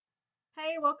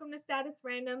welcome to Status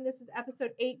Random. This is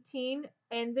episode 18,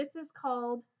 and this is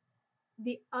called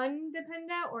The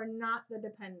Undependent or Not the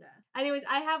Dependent. Anyways,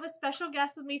 I have a special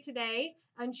guest with me today,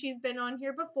 and she's been on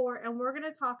here before, and we're going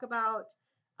to talk about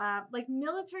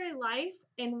military life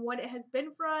and what it has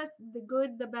been for us, the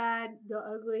good, the bad, the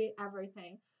ugly,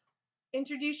 everything.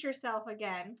 Introduce yourself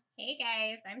again. Hey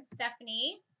guys, I'm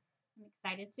Stephanie. I'm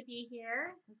excited to be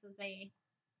here. This is a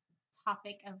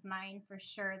topic of mine for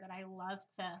sure that I love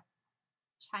to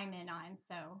chime in on.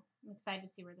 So I'm excited to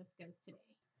see where this goes today.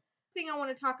 The thing I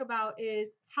want to talk about is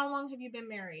how long have you been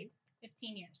married?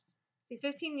 15 years. See,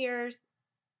 15 years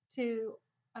to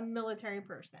a military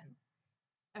person.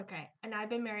 Okay. And I've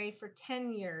been married for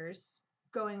 10 years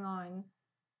going on.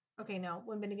 Okay, no,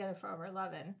 we've been together for over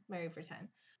 11, married for 10.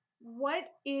 What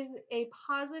is a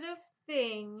positive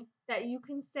thing that you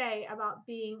can say about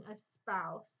being a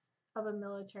spouse of a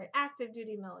military, active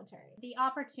duty military? The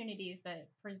opportunities that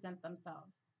present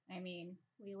themselves. I mean,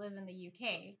 we live in the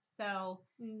UK, so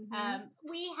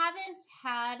we haven't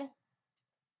had,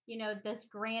 this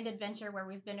grand adventure where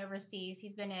we've been overseas.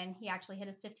 He actually hit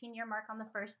his 15-year mark on the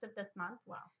 1st of this month.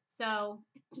 Wow. So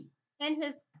in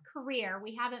his career,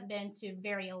 we haven't been to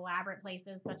very elaborate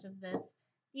places such as this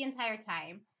the entire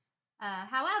time.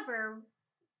 However,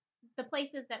 the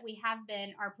places that we have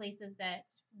been are places that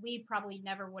we probably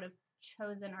never would have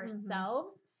chosen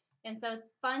ourselves. And so it's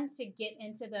fun to get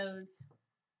into those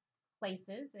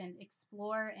places and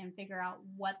explore and figure out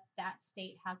what that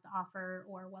state has to offer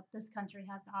or what this country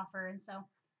has to offer. And so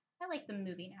I like the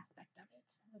moving aspect of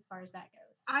it as far as that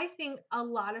goes. I think a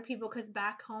lot of people, because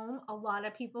back home, a lot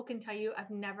of people can tell you I've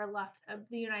never left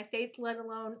the United States, let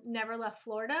alone never left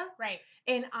Florida. Right.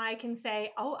 And I can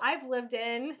say, oh, I've lived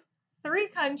in 3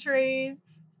 countries,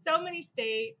 so many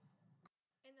states.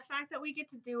 And the fact that we get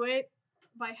to do it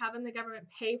by having the government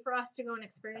pay for us to go and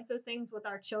experience those things with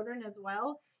our children as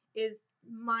well is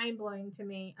mind-blowing to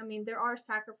me. I mean, there are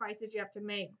sacrifices you have to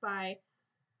make by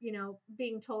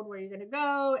being told where you're going to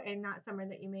go and not somewhere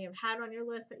that you may have had on your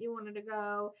list that you wanted to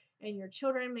go, and your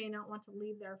children may not want to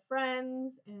leave their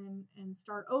friends and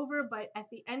start over. But at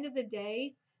the end of the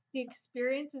day, the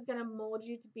experience is going to mold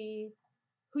you to be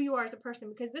who you are as a person,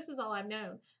 because this is all I've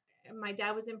known. My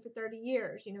dad was in for 30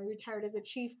 years, retired as a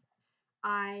chief.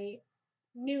 I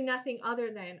knew nothing other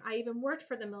than I even worked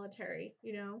for the military,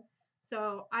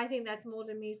 So I think that's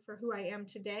molded me for who I am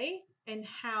today, and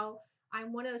how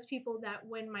I'm one of those people that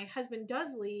when my husband does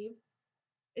leave,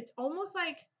 it's almost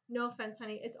like, no offense,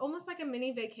 honey, it's almost like a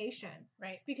mini vacation.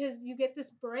 Right. Because you get this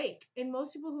break. And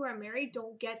most people who are married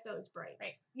don't get those breaks.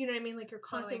 Right. You know what I mean? Like, you're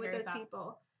Totally constant with those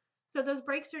people. So those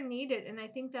breaks are needed. And I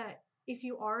think that if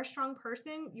you are a strong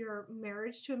person, your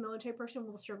marriage to a military person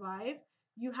will survive.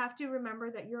 You have to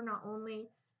remember that you're not only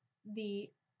the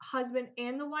husband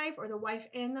and the wife, or the wife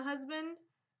and the husband,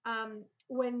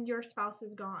 when your spouse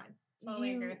is gone.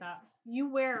 Totally agree with that.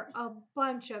 You wear a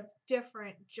bunch of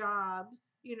different jobs.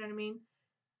 You know what I mean?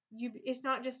 It's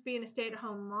not just being a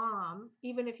stay-at-home mom.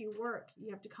 Even if you work,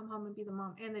 you have to come home and be the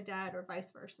mom and the dad, or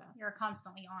vice versa. You're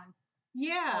constantly on.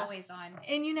 Yeah. Always on.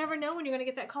 And you never know when you're going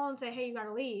to get that call and say, hey, you got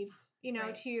to leave,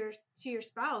 Right. to your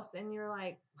spouse. And you're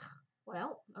like,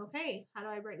 well, okay, how do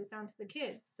I break this down to the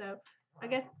kids? So I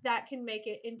guess that can make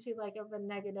it into like of a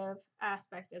negative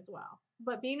aspect as well.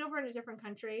 But being over in a different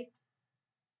country,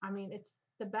 I mean, it's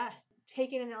the best.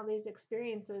 Taking in all these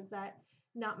experiences that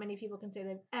not many people can say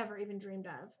they've ever even dreamed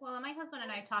of. Well, my husband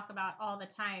and I talk about all the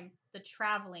time the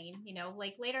traveling,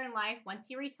 like later in life, once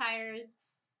he retires,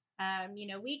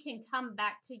 we can come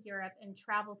back to Europe and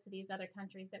travel to these other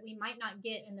countries that we might not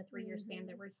get in the 3-year span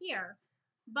that we're here.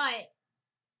 But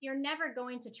you're never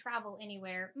going to travel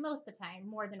anywhere most of the time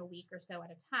more than a week or so at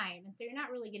a time. And so you're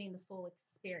not really getting the full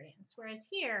experience. Whereas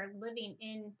here, living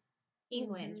in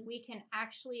England, we can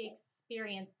actually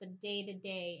experience the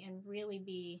day-to-day and really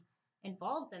be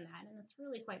involved in that. And it's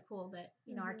really quite cool that,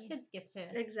 our kids get to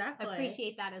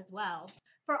appreciate that as well.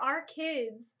 For our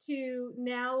kids to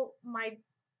now, my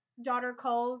daughter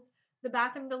calls the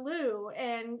bathroom the loo,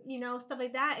 and, stuff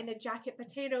like that, and a jacket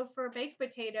potato for a baked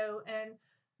potato. And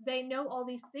they know all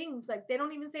these things. Like, they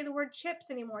don't even say the word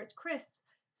chips anymore. It's crisp.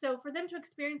 So for them to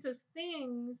experience those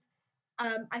things,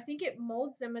 I think it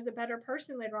molds them as a better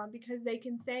person later on, because they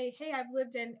can say, hey, I've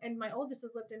lived in, and my oldest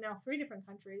has lived in now 3 different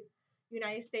countries,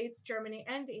 United States, Germany,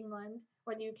 and England,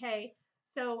 or the UK.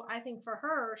 So I think for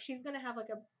her, she's going to have like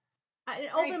an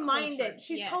open-minded. Cultured.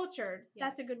 She's cultured. Yes.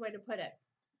 That's a good way to put it.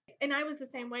 And I was the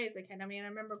same way as a kid. I mean, I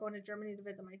remember going to Germany to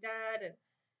visit my dad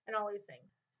and all these things.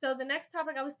 So the next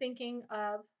topic I was thinking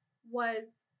of was,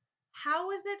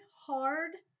 how is it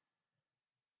hard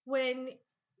when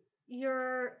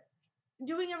you're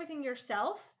doing everything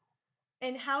yourself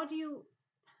And how do you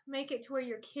make it to where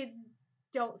your kids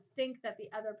don't think that the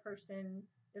other person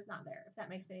is not there, if that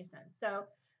makes any sense? So,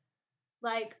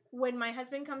 like, when my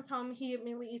husband comes home, he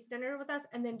immediately eats dinner with us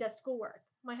and then does schoolwork.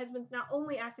 My husband's not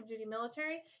only active duty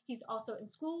military, he's also in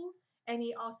school, and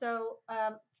he also,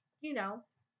 you know,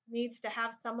 needs to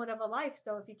have somewhat of a life.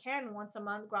 So if he can once a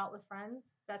month go out with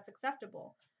friends, that's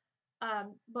acceptable.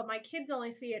 But my kids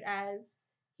only see it as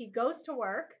he goes to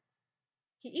work,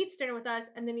 he eats dinner with us,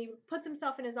 and then he puts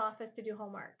himself in his office to do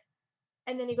homework.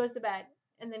 And then he goes to bed,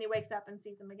 and then he wakes up and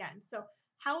sees them again. So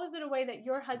how is it a way that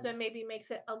your husband maybe makes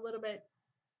it a little bit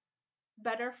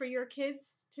better for your kids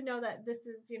to know that this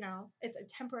is, it's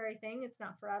a temporary thing, it's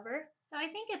not forever? So I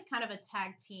think it's kind of a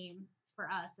tag team for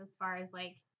us as far as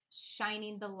like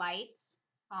shining the light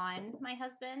on my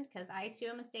husband, because I too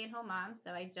am a stay-at-home mom,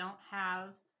 so I don't have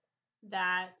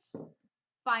that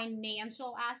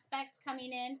financial aspect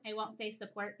coming in. I won't say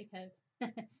support because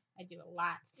I do a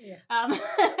lot. Yeah.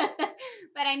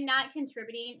 But I'm not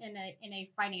contributing in a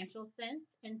financial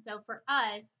sense. And so for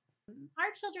us,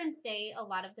 our children say a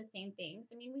lot of the same things.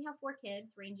 I mean, we have 4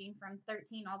 kids ranging from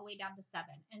 13 all the way down to 7.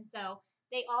 And so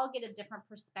they all get a different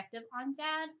perspective on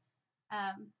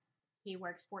dad. He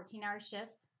works 14-hour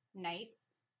shifts, nights.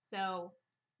 So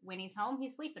when he's home,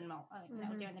 he's sleeping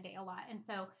during the day a lot. And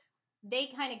so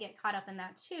they kind of get caught up in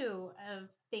that too, of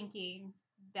thinking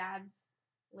dad's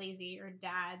lazy or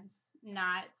dad's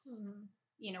not,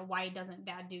 why doesn't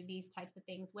dad do these types of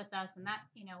things with us and that,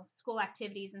 school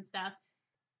activities and stuff.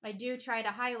 I do try to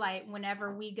highlight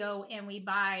whenever we go and we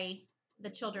buy the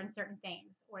children certain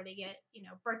things or they get,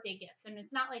 birthday gifts. And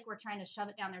it's not like we're trying to shove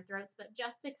it down their throats, but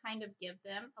just to kind of give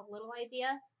them a little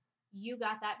idea. You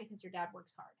got that because your dad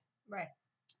works hard. Right.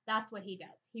 That's what he does.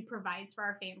 He provides for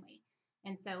our family.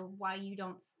 And so while you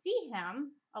don't see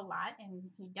him a lot, and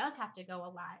he does have to go a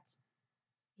lot,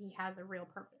 he has a real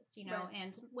purpose, Right.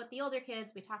 And with the older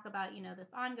kids, we talk about, this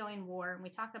ongoing war, and we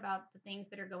talk about the things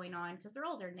that are going on because they're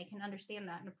older and they can understand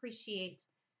that and appreciate,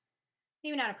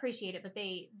 maybe not appreciate it, but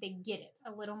they get it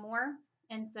a little more.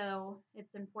 And so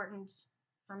it's important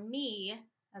for me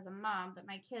as a mom that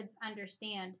my kids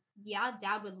understand, yeah,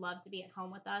 dad would love to be at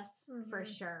home with us for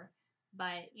sure.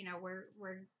 But,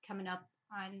 we're coming up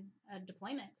on a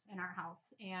deployment in our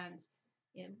house, and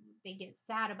they get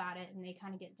sad about it and they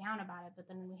kind of get down about it. But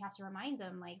then we have to remind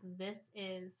them, like, this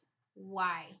is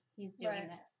why he's doing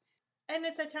this. And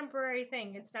it's a temporary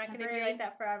thing. It's not going to be like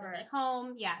that forever. At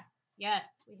home, yes.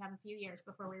 We have a few years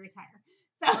before we retire.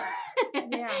 So,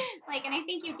 yeah. And I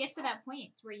think you get to that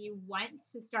point where you want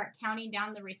to start counting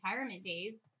down the retirement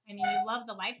days. I mean, you love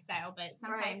the lifestyle, but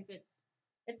sometimes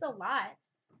it's a lot.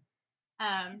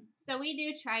 So we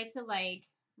do try to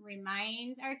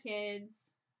remind our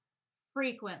kids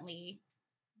frequently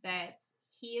that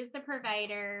he is the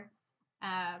provider.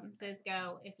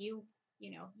 Cisco, if you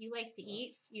like to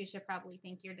eat, you should probably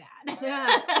thank your dad.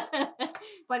 Yeah.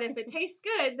 But if it tastes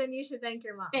good, then you should thank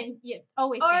your mom. Then you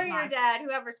always or thank your mom. dad,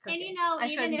 whoever's cooking.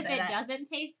 And even if it doesn't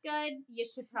taste good, you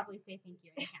should probably say thank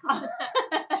you anyhow.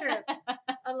 That's true.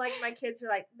 Unlike my kids who are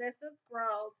like, this is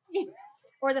gross.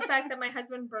 Or the fact that my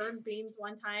husband burned beans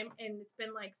one time and it's been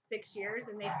 6 years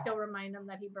and they still remind him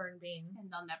that he burned beans.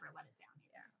 And they'll never let it down.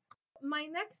 Yeah. My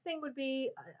next thing would be,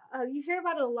 you hear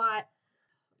about it a lot,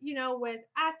 with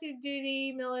active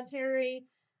duty, military,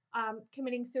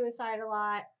 committing suicide a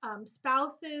lot,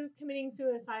 spouses committing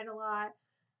suicide a lot.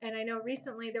 And I know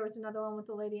recently there was another one with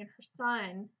a lady and her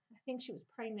son. I think she was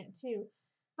pregnant too.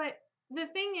 But the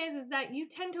thing is that you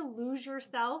tend to lose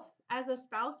yourself as a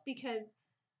spouse because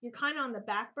you're kind of on the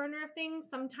back burner of things.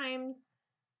 Sometimes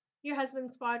your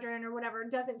husband's squadron or whatever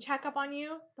doesn't check up on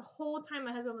you. The whole time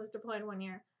my husband was deployed 1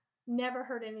 year, never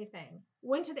heard anything.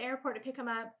 Went to the airport to pick him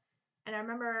up. And I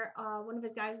remember one of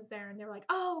his guys was there and they were like,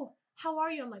 oh, how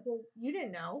are you? I'm like, well, you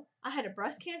didn't know. I had a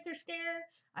breast cancer scare.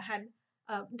 I had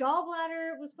a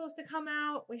gallbladder was supposed to come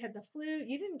out. We had the flu.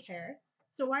 You didn't care.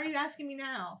 So why are you asking me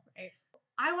now? Right.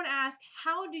 I want to ask,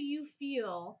 how do you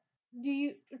feel?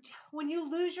 When you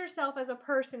lose yourself as a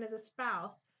person, as a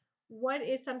spouse, what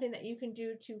is something that you can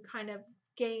do to kind of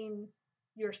gain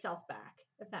yourself back,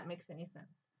 if that makes any sense?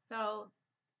 So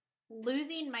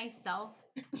losing myself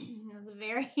is a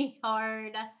very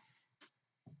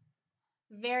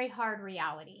hard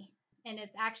reality. And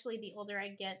it's actually, the older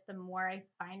I get, the more I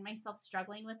find myself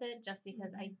struggling with it, just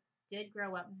because I did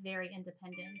grow up very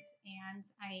independent and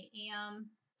I am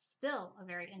still a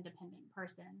very independent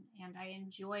person. And I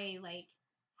enjoy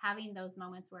having those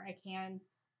moments where I can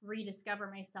rediscover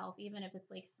myself, even if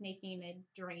it's snaking a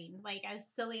drain. As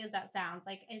silly as that sounds,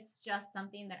 it's just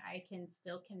something that I can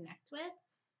still connect with.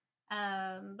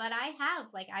 But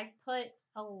I've put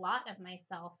a lot of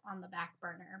myself on the back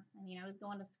burner. I mean, I was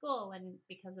going to school, and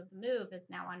because of the move, is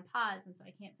now on pause, and so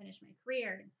I can't finish my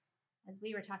career. As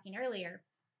we were talking earlier,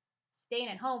 staying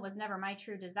at home was never my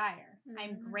true desire.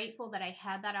 I'm grateful that I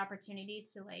had that opportunity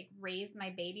to like raise my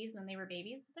babies when they were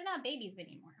babies, but they're not babies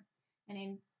anymore. And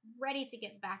I'm ready to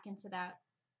get back into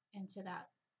that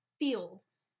field.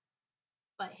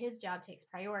 But his job takes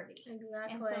priority.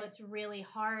 Exactly. And so it's really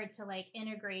hard to like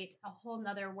integrate a whole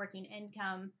nother working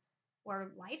income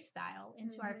or lifestyle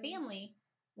into our family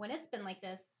when it's been like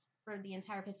this for the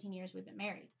entire 15 years we've been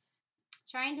married.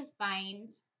 Trying to find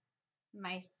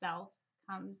myself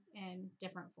comes in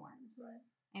different forms.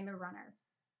 Right. I'm a runner.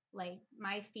 Like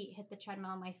my feet hit the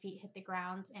treadmill, my feet hit the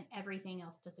ground, and everything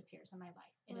else disappears in my life.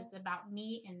 It is about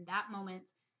me in that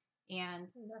moment and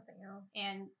nothing else.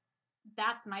 And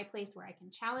that's my place where I can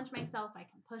challenge myself, I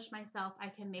can push myself, I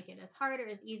can make it as hard or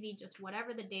as easy, just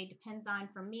whatever the day depends on.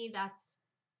 For me, that's,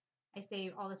 I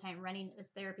say all the time, running is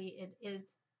therapy. It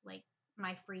is like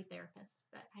my free therapist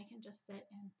that I can just sit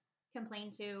and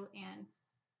complain to, and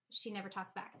she never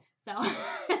talks back. So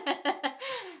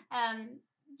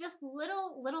just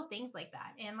little things like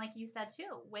that. And like you said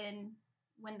too, when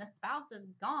the spouse is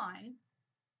gone,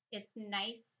 it's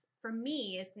nice for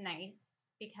me. It's nice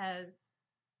because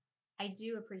I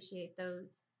do appreciate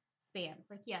those spans.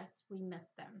 Like, yes, we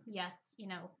missed them. Yes,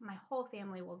 my whole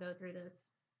family will go through this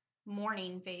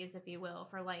mourning phase, if you will,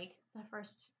 for like the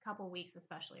first couple weeks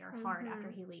especially are hard after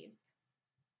he leaves.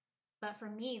 But for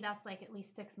me, that's like at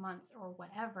least 6 months or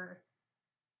whatever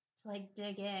to like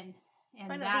dig in. And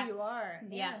find out who you are.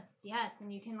 Yes.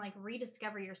 And you can like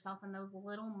rediscover yourself in those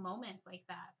little moments like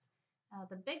that.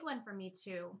 The big one for me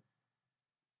too,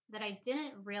 that I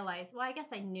didn't realize, well, I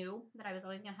guess I knew that I was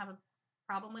always going to have a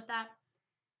problem with that.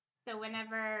 So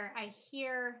whenever I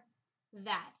hear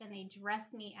that and they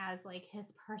dress me as like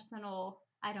his personal,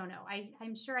 I don't know,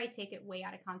 I'm sure I take it way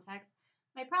out of context.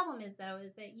 My problem is though,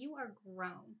 is that you are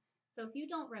grown. So if you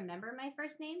don't remember my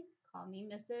first name, call me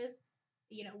Mrs.,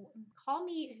 call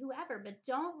me whoever, but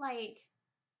don't like,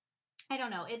 I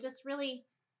don't know. It just really,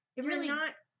 you're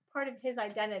not part of his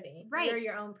identity. Right. You're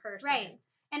your own person. Right.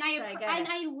 And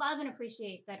I love and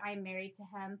appreciate that I'm married to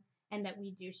him and that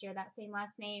we do share that same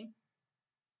last name.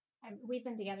 We've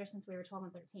been together since we were 12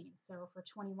 and 13. So for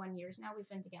 21 years now, we've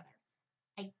been together.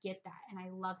 I get that. And I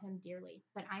love him dearly.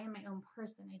 But I am my own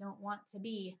person. I don't want to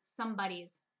be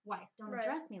somebody's wife. Don't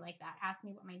address me like that. Ask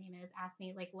me what my name is. Ask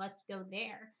me, like, let's go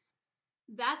there.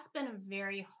 That's been a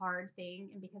very hard thing.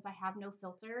 And because I have no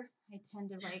filter, I tend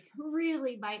to like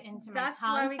really bite into my tongue. That's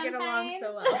why we get along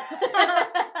so well.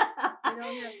 We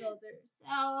don't have filters.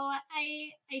 So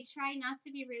I try not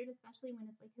to be rude, especially when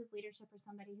it's like his leadership or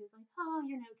somebody who's like, oh,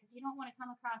 because you don't want to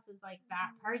come across as like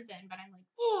that person. But I'm like,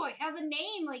 oh, I have a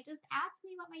name. Like, just ask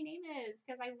me what my name is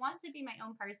because I want to be my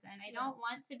own person. I don't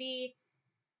want to be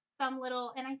some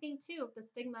little, and I think too, the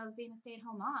stigma of being a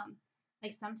stay-at-home mom.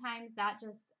 Like sometimes that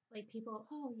just like people,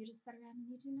 oh, you just sit around and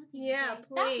you do nothing. Yeah,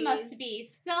 please. That must be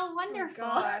so wonderful.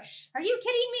 Oh, gosh. Are you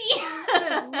kidding me?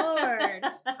 Good Lord.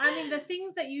 I mean, the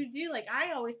things that you do, like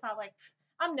I always thought like,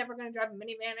 I'm never going to drive a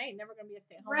minivan. I ain't never going to be a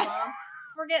stay-at-home mom.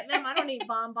 Forget them. I don't eat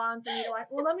bonbons and eat life.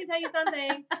 Well, let me tell you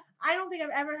something. I don't think I've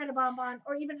ever had a bonbon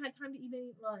or even had time to even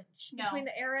eat lunch. No. Between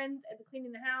the errands and the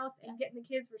cleaning the house and getting the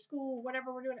kids for school,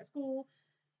 whatever we're doing at school.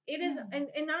 It is, and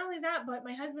not only that, but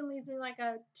my husband leaves me like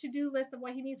a to-do list of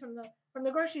what he needs from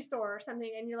the grocery store or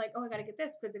something, and you're like, oh, I gotta get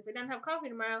this because if we don't have coffee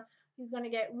tomorrow, he's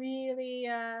gonna get really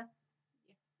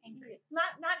angry.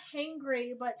 Not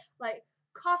hangry, but like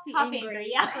coffee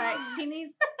angry. Yeah. Right. He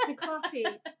needs the coffee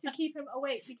to keep him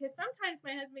awake because sometimes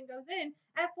my husband goes in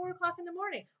at 4 o'clock in the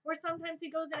morning, or sometimes he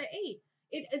goes in at 8.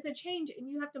 It's a change, and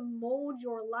you have to mold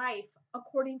your life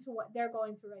according to what they're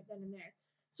going through right then and there.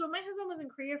 So my husband was in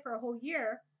Korea for a whole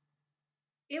year.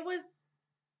 It was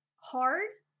hard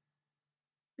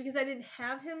because I didn't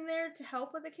have him there to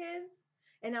help with the kids.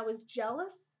 And I was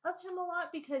jealous of him a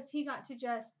lot because he got to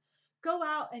just go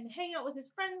out and hang out with his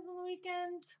friends on the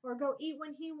weekends or go eat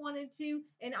when he wanted to.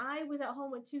 And I was at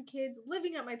home with 2 kids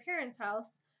living at my parents'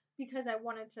 house because I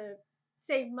wanted to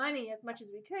save money as much as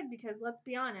we could because let's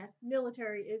be honest,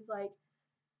 military is like,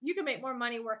 you can make more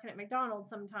money working at McDonald's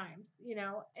sometimes,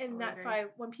 and that's why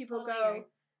when people go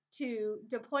to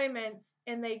deployments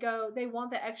and they want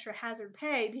the extra hazard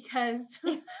pay because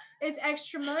it's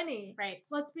extra money. Right.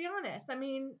 Let's be honest. I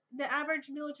mean, the average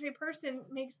military person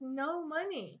makes no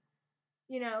money,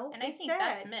 And I think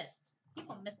that's missed.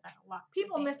 People miss that a lot.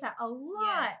 People miss that a lot.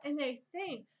 Yes. And they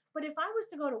think, but if I was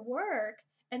to go to work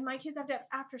and my kids have to have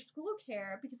after school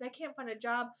care because I can't find a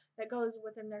job that goes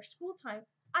within their school time,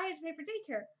 I have to pay for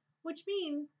daycare. which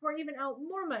means we're even out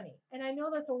more money. And I know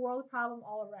that's a world problem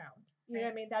all around. You know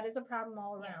what I mean? Right. That is a problem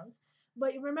all around. Yes.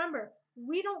 But remember,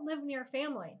 we don't live near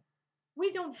family.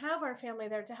 We don't have our family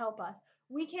there to help us.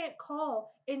 We can't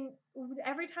call. And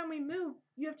every time we move,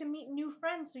 you have to meet new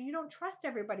friends. So you don't trust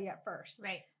everybody at first.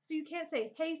 Right. So you can't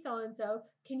say, hey, so-and-so,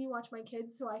 can you watch my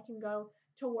kids so I can go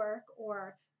to work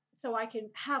or so I can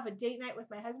have a date night with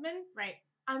my husband? Right.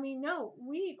 I mean, no,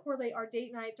 we correlate our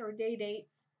date nights or day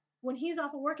dates when he's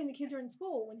off of work and the kids are in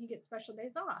school, when he gets special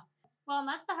days off. Well, and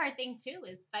that's the hard thing too,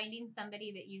 is finding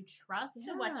somebody that you trust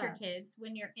to watch your Yeah. kids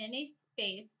when you're in a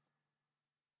space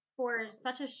for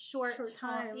such a short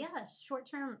time. Yeah, short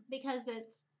term, because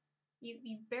it's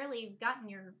you've barely gotten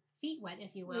your feet wet,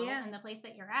 if you will, Yeah. in the place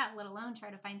that you're at, let alone try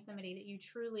to find somebody that you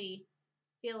truly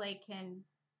feel like can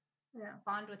Yeah.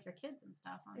 bond with your kids and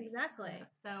stuff. Exactly.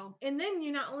 So, And then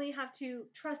you not only have to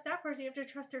trust that person, you have to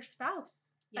trust their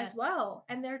spouse as yes. well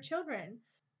and their children.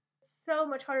 It's so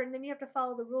much harder. And then you have to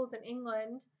follow the rules in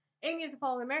England and you have to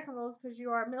follow the American rules because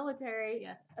you are military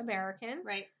Yes. American.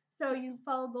 Right. So you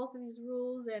follow both of these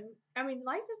rules. And I mean,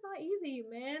 life is not easy,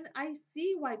 man. I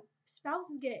see why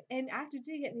spouses get and active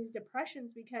duty get in these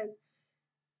depressions because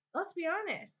let's be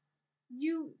honest.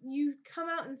 You come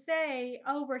out and say,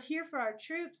 oh, we're here for our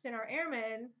troops and our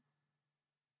airmen.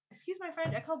 Excuse my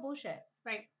French, I call bullshit.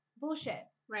 Right. Bullshit.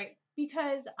 Right.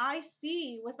 Because I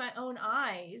see with my own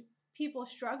eyes people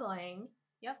struggling.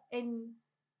 Yep. And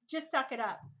just suck it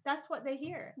up. That's what they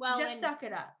hear. Well, just suck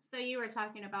it up. So you were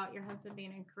talking about your husband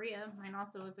being in Korea. Mine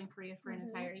also was in Korea for an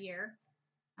entire year.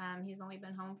 He's only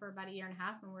been home for about a year and a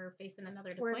half, and we're facing another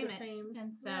deployment. We're the same.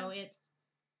 And so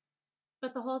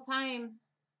but the whole time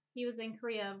he was in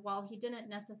Korea, while he didn't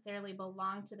necessarily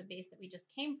belong to the base that we just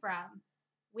came from,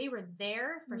 we were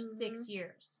there for 6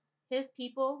 years. His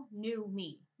people knew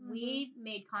me. We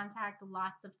made contact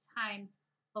lots of times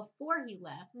before he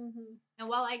left. And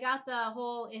while I got the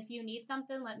whole, if you need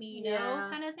something, let me know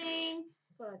kind of thing.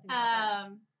 That's what I think about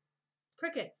that.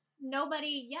 Crickets.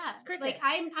 Nobody, It's crickets. like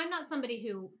I'm not somebody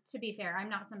who, to be fair, I'm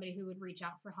not somebody who would reach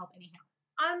out for help anyhow.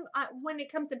 When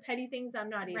it comes to petty things, I'm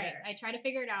not either. Right. I try to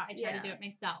figure it out. I try to do it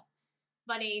myself.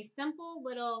 But a simple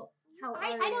little,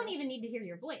 I don't even need to hear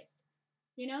your voice.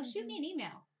 You know, shoot me an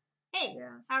email. Hey,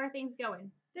 how are things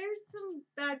going? There's some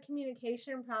bad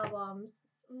communication problems,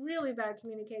 really bad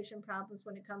communication problems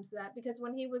when it comes to that. Because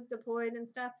when he was deployed and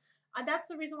stuff, that's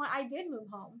the reason why I did move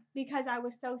home. Because I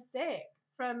was so sick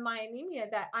from my anemia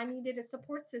that I needed a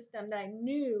support system that I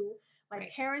knew my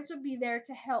parents would be there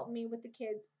to help me with the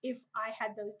kids if I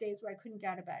had those days where I couldn't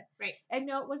get out of bed. Right. And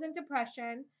no, it wasn't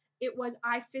depression. It was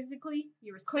I physically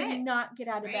could not get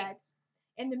out of bed.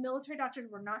 And the military doctors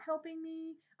were not helping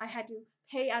me. I had to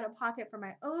pay out of pocket for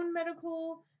my own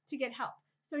medical to get help.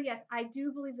 So yes, I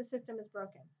do believe the system is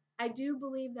broken. I do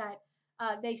believe that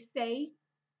they say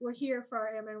we're here for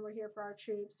our airmen, we're here for our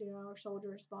troops, our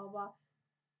soldiers, blah, blah.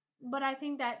 But I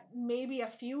think that maybe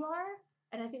a few are,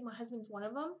 and I think my husband's one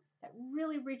of them, that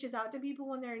really reaches out to people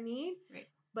when they're in need. Right.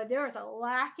 But there is a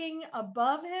lacking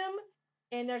above him,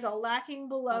 and there's a lacking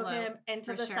below him and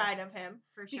to the side of him.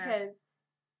 For sure. Because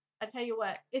I tell you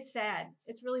what, it's sad.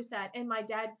 It's really sad. And my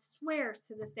dad swears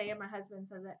to this day, and my husband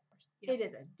says that it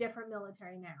is a different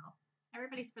military now.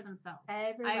 Everybody's for themselves.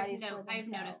 I've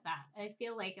noticed that. I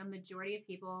feel like a majority of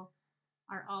people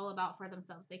are all about for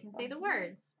themselves. They can say the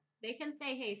words. They can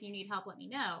say, hey, if you need help, let me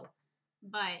know.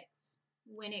 But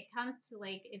when it comes to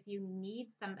like, if you need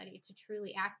somebody to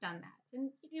truly act on that,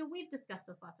 and we've discussed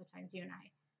this lots of times, you and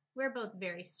I, we're both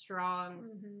very strong,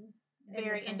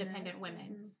 very independent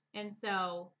women. And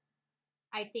so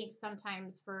I think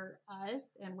sometimes for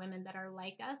us and women that are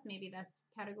like us, maybe this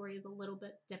category is a little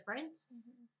bit different.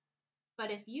 But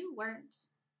if you weren't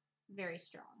very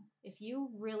strong, if you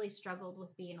really struggled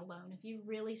with being alone, if you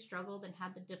really struggled and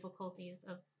had the difficulties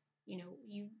of,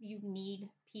 you need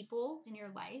people in your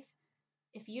life,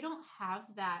 if you don't have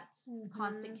that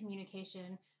constant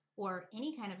communication or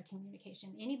any kind of a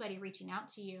communication, anybody reaching out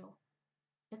to you,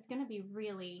 it's going to be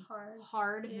really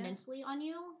hard mentally on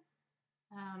you.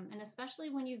 And especially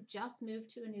when you've just moved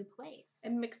to a new place.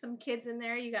 And mix some kids in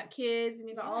there. You got kids and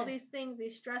you got all these things,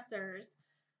 these stressors.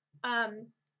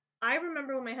 I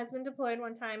remember when my husband deployed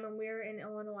one time when we were in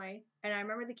Illinois, and I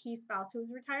remember the key spouse who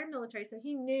was retired military, so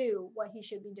he knew what he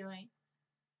should be doing.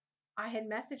 I had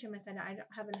messaged him. I said, I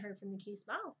haven't heard from the key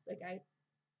spouse. Like, I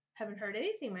haven't heard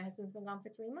anything. My husband's been gone for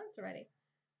 3 months already.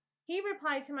 He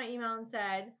replied to my email and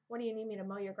said, what do you need me to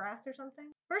mow your grass or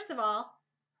something? First of all,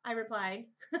 I replied,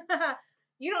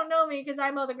 you don't know me because I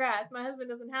mow the grass. My husband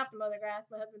doesn't have to mow the grass.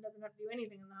 My husband doesn't have to do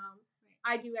anything in the home.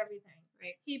 I do everything.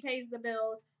 Right. He pays the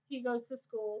bills. He goes to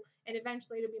school, and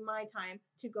eventually it'll be my time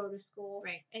to go to school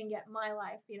Right. and get my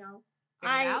life. Figure it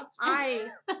out.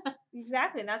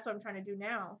 Exactly, and that's what I'm trying to do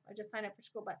now. I just signed up for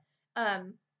school, but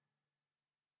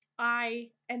I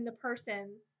am the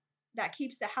person that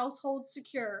keeps the household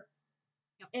secure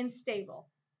and stable,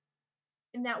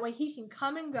 and that way he can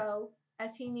come and go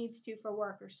as he needs to for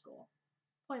work or school.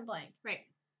 Point blank. Right.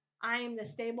 I am the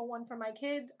stable one for my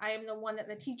kids. I am the one that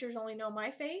the teachers only know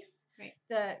my face. Right.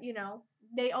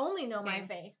 They only know my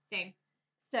face. Same.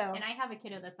 So. And I have a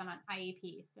kiddo that's on an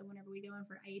IEP. So whenever we go in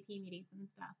for IEP meetings and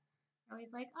stuff, they're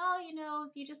always like, oh,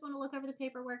 if you just want to look over the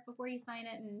paperwork before you sign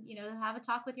it and, have a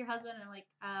talk with your husband. And I'm like,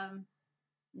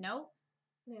 nope.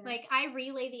 Yeah. Like, I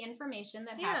relay the information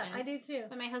that happens. Yeah, I do too.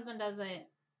 But my husband doesn't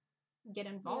get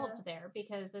involved there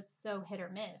because it's so hit or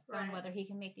miss on whether he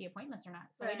can make the appointments or not.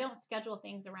 So I don't schedule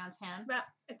things around him. But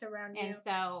it's around you. And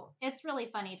so it's really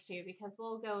funny too because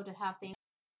we'll go to have things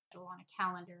on a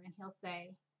calendar and he'll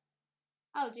say,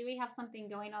 oh, do we have something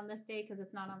going on this day because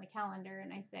it's not on the calendar?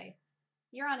 And I say,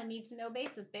 you're on a need to know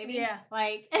basis, baby. Yeah.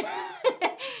 Like,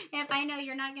 if I know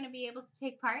you're not going to be able to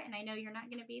take part and I know you're not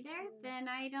going to be there, then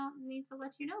I don't need to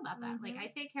let you know about that. Like, I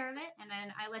take care of it and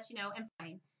then I let you know and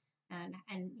fine. And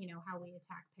how we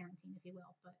attack parenting, if you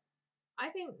will. But I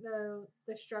think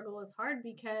the struggle is hard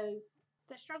because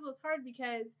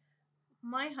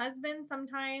my husband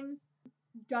sometimes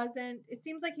doesn't. It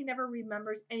seems like he never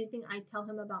remembers anything I tell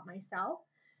him about myself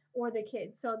or the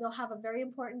kids. So they'll have a very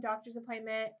important doctor's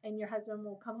appointment, and your husband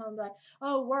will come home and be like,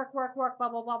 "Oh, work, blah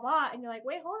blah blah blah," and you're like,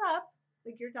 "Wait, hold up."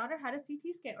 Like, your daughter had a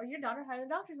CT scan, or your daughter had a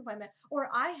doctor's appointment, or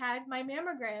I had my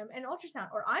mammogram and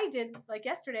ultrasound, or I did, like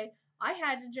yesterday, I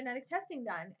had genetic testing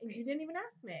done, and you didn't even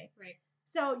ask me. Right.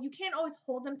 So you can't always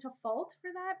hold them to fault for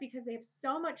that because they have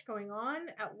so much going on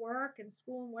at work and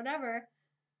school and whatever.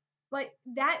 But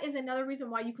that is another reason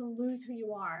why you can lose who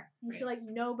you are. You feel like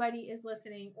nobody is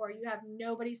listening or you have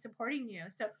nobody supporting you.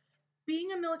 So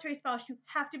being a military spouse, you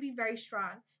have to be very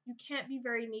strong. You can't be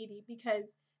very needy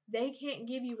because they can't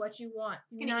give you what you want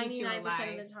 99%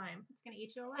 of the time. It's going to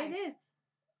eat you alive. It is.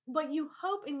 But you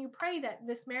hope and you pray that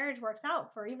this marriage works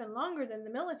out for even longer than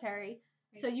the military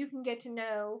so you can get to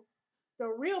know the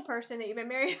real person that you've been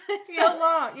married with so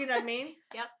long. You know what I mean?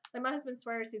 Yep. Like, my husband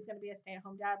swears he's going to be a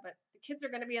stay-at-home dad, but the kids are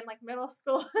going to be in, like, middle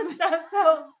school and stuff.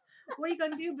 So what are you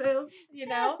going to do, boo? You're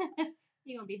going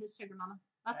to be his sugar mama.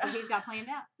 That's what he's got planned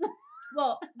out.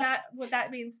 Well, with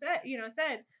that being said,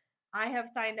 I have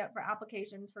signed up for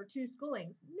applications for 2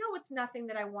 schoolings. No, it's nothing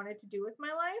that I wanted to do with my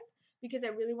life because I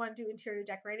really want to do interior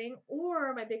decorating,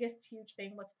 or my biggest huge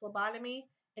thing was phlebotomy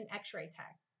and x-ray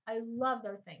tech. I love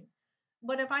those things.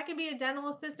 But if I could be a dental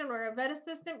assistant or a vet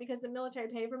assistant because the military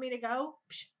paid for me to go,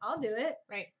 I'll do it.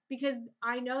 Right. Because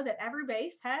I know that every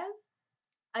base has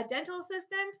a dental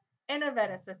assistant and a vet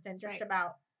assistant, just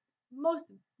about.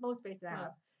 Most bases have.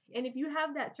 Yes. And if you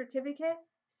have that certificate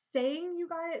saying you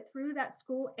got it through that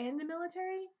school and the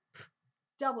military,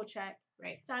 double check.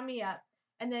 Right. Sign me up.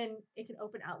 And then it can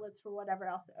open outlets for whatever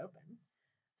else it opens.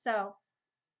 So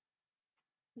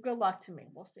good luck to me.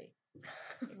 We'll see.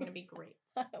 You're going to be great.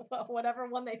 Well, whatever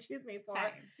one they choose me for.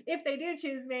 Time. If they do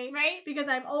choose me. Right. Because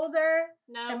I'm older.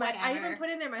 No, and whatever. I even put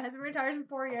in there, my husband retires in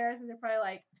 4 years. And they're probably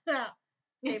like,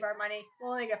 save our money.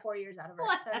 We'll only get 4 years out of it.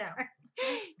 Whatever.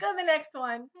 So no. Go to the next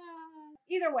one.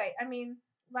 Either way, I mean,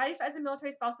 life as a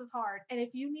military spouse is hard. And if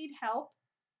you need help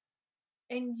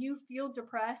and you feel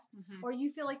depressed or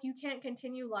you feel like you can't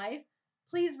continue life,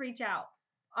 please reach out.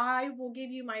 I will give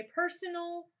you my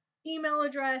personal email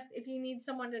address if you need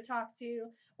someone to talk to,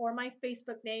 or my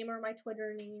Facebook name or my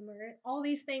Twitter name, or all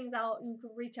these things. You can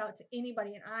reach out to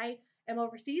anybody. And I am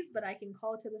overseas, but I can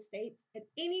call to the States at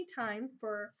any time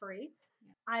for free.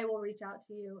 Yeah. I will reach out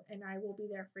to you and I will be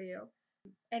there for you.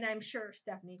 And I'm sure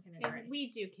Stephanie can agree.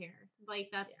 We do care. Like,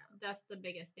 that's the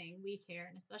biggest thing. We care.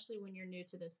 And especially when you're new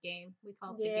to this game. We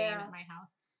call it the game at my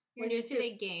house. You're new to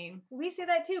the game. We say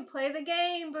that too. Play the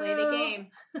game, boo. Play the game.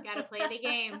 Gotta play the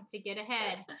game to get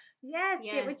ahead. Yes,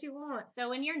 get what you want. So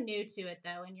when you're new to it,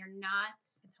 though, and you're not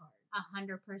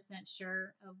 100%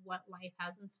 sure of what life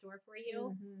has in store for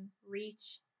you,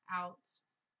 reach out.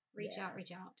 Reach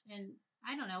out. And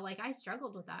I don't know, like, I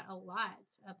struggled with that a lot.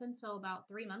 Up until about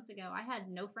 3 months ago, I had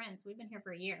no friends. We've been here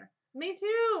for a year. Me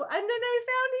too. And then we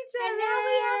found each other. And now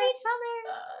we have each other.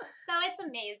 So it's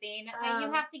amazing.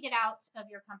 You have to get out of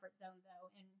your comfort zone, though,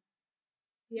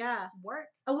 and work.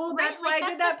 Oh, well, that's why I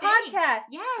did that podcast.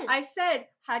 Yes. I said,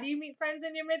 how do you meet friends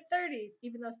in your mid-30s?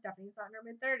 Even though Stephanie's not in her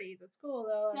mid-30s. It's cool,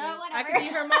 though. I could be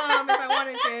her mom if I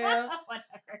wanted to.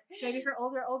 Whatever. Maybe her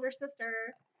older sister.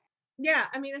 Yeah,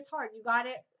 I mean, it's hard. You got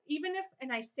it. Even if,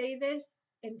 and I say this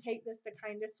and take this the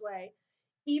kindest way,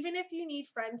 even if you need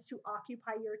friends to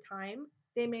occupy your time,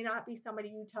 they may not be somebody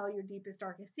you tell your deepest,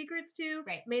 darkest secrets to,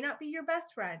 Right. may not be your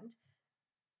best friend.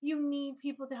 You need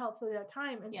people to help fill that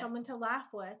time and someone to Yes. laugh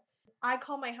with. I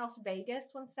call my house Vegas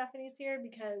when Stephanie's here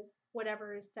because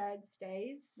whatever is said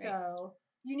stays. Right. So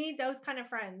you need those kind of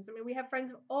friends. I mean, we have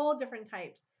friends of all different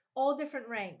types, all different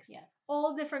ranks, Yes.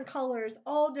 all different colors,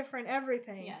 all different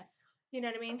everything. Yes. You know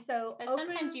what I mean? So But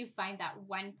sometimes you find that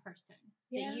one person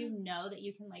Yeah. that you know that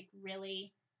you can like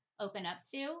really open up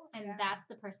to, and Yeah. that's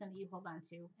the person that you hold on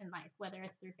to in life, whether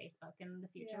it's through Facebook in the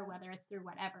future, Yeah. whether it's through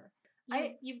whatever.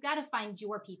 I- You've got to find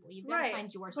your people. You've got to right.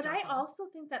 find your But circle. I also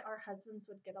think that our husbands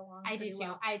would get along I do pretty too.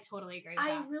 well. I totally agree with I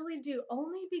that. really do,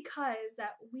 only because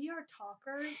that we are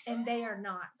talkers and they are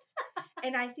not.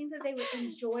 And I think that they would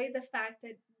enjoy the fact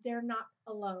that they're not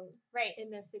alone Right. in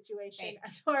this situation. Right.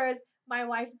 As far as my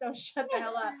wife, don't shut the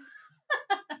hell up.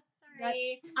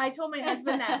 Sorry. I told my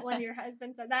husband that when your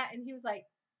husband said that, and he was like,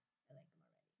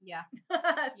 Yeah. so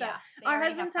Yeah. They our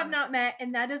already husbands have common not met, friends.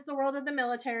 and that is the world of the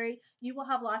military. You will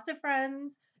have lots of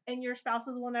friends, and your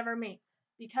spouses will never meet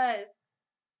because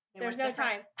They there's work no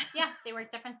different- time. Yeah, they work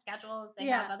different schedules. They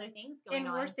Yeah. have other things going And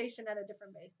on. we're stationed at a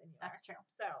different base than you are. That's true.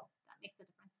 So That makes a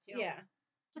difference too. yeah,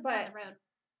 Just down but- the road.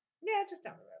 yeah, just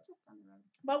down the road. Just down the road.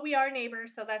 But we are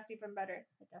neighbors, so that's even better.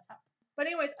 It does help. But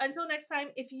anyways, until next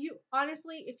time, if you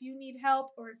need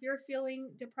help, or if you're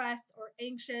feeling depressed or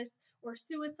anxious or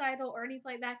suicidal or anything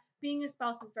like that, being a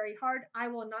spouse is very hard. I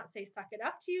will not say suck it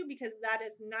up to you because that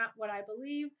is not what I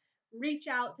believe. Reach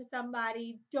out to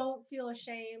somebody. Don't feel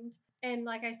ashamed. And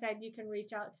like I said, you can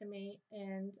reach out to me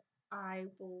and I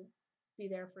will be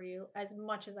there for you as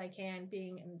much as I can,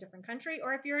 being in a different country.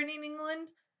 Or if you're in England,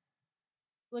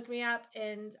 look me up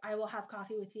and I will have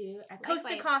coffee with you at Costa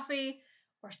Likewise. Coffee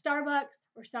or Starbucks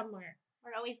or somewhere.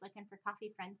 We're always looking for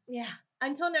coffee friends. Yeah.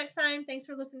 Until next time, thanks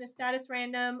for listening to Status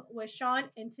Random with Sean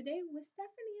and today with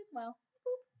Stephanie as well.